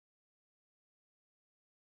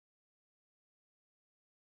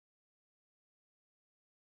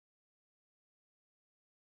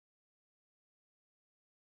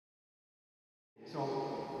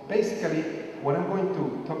So basically, what I'm going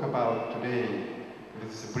to talk about today,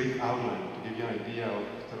 this is a brief outline to give you an idea of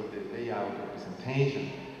sort of the layout of the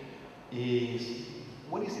presentation, is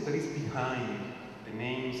what is it that is behind the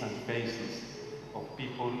names and faces of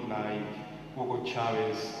people like Hugo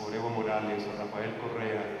Chavez, or Evo Morales, or Rafael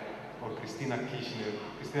Correa, or Cristina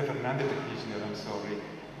Fernandez de Kirchner, I'm sorry,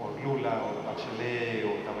 or Lula, or Bachelet,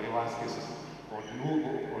 or Tabaré Vázquez, or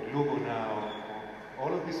Lugo now,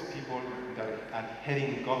 all of these people that are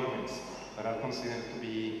heading governments that are considered to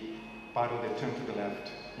be part of the turn to the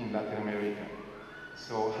left in Latin America.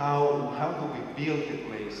 So how do we build a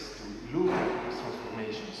place to look at these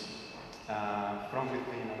transformations from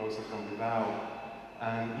within and also from without?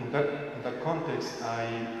 And in that context,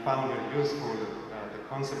 I found very useful the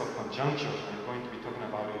concept of conjuncture. I'm going to be talking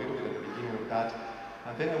about a little bit at the beginning of that.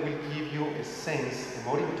 And then I will give you a sense, a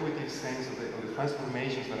more intuitive sense of the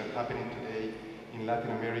transformations that are happening today in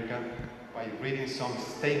Latin America by reading some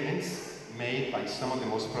statements made by some of the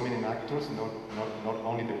most prominent actors, not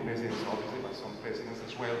only the presidents obviously, but some presidents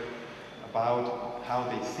as well, about how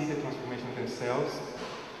they see the transformation themselves.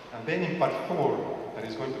 And then in part 4, that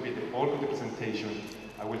is going to be the bulk of the presentation,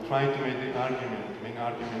 I will try to make the main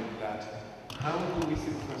argument that how do we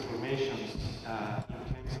see transformations in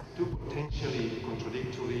terms of two potentially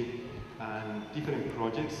contradictory and different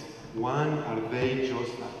projects. One, are they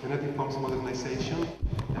just alternative forms of modernization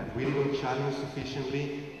that really don't challenge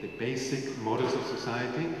sufficiently the basic models of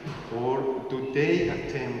society, or do they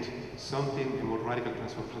attempt something, a more radical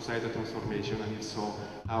societal transformation, and if so,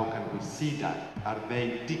 how can we see that? Are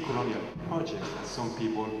they decolonial projects, as some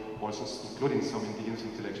people, also including some indigenous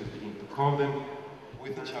intellectuals, begin to call them,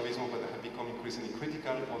 with the Chavismo, but have become increasingly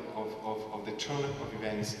critical of the turn of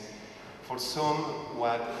events? For some,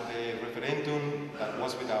 what the referendum that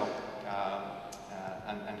was without,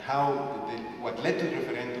 and how what led to the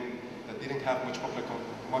referendum that didn't have much popular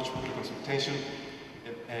consultation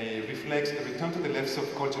reflects a return to the left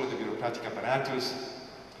subculture of the bureaucratic apparatus.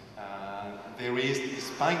 There is,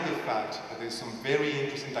 despite the fact that there's some very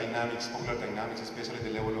interesting dynamics, popular dynamics, especially at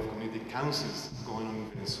the level of community councils going on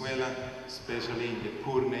in Venezuela, especially in the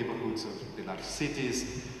poor neighborhoods of the large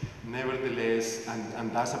cities. Nevertheless,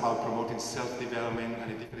 and that's about promoting self-development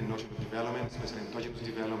and a different notion of development, especially endogenous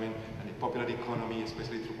development and a popular economy,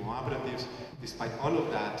 especially through cooperatives. Despite all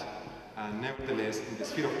of that, nevertheless, in the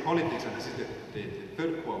sphere of politics, and this is the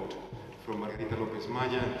third quote from Margarita López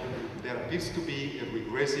Maya, there appears to be a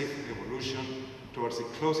regressive evolution towards the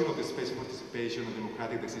closing of the space of participation and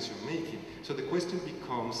democratic decision-making. So the question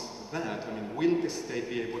becomes that, I mean, will the state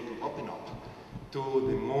be able to open up to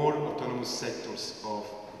the more autonomous sectors of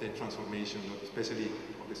the transformation, especially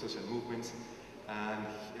of the social movements? And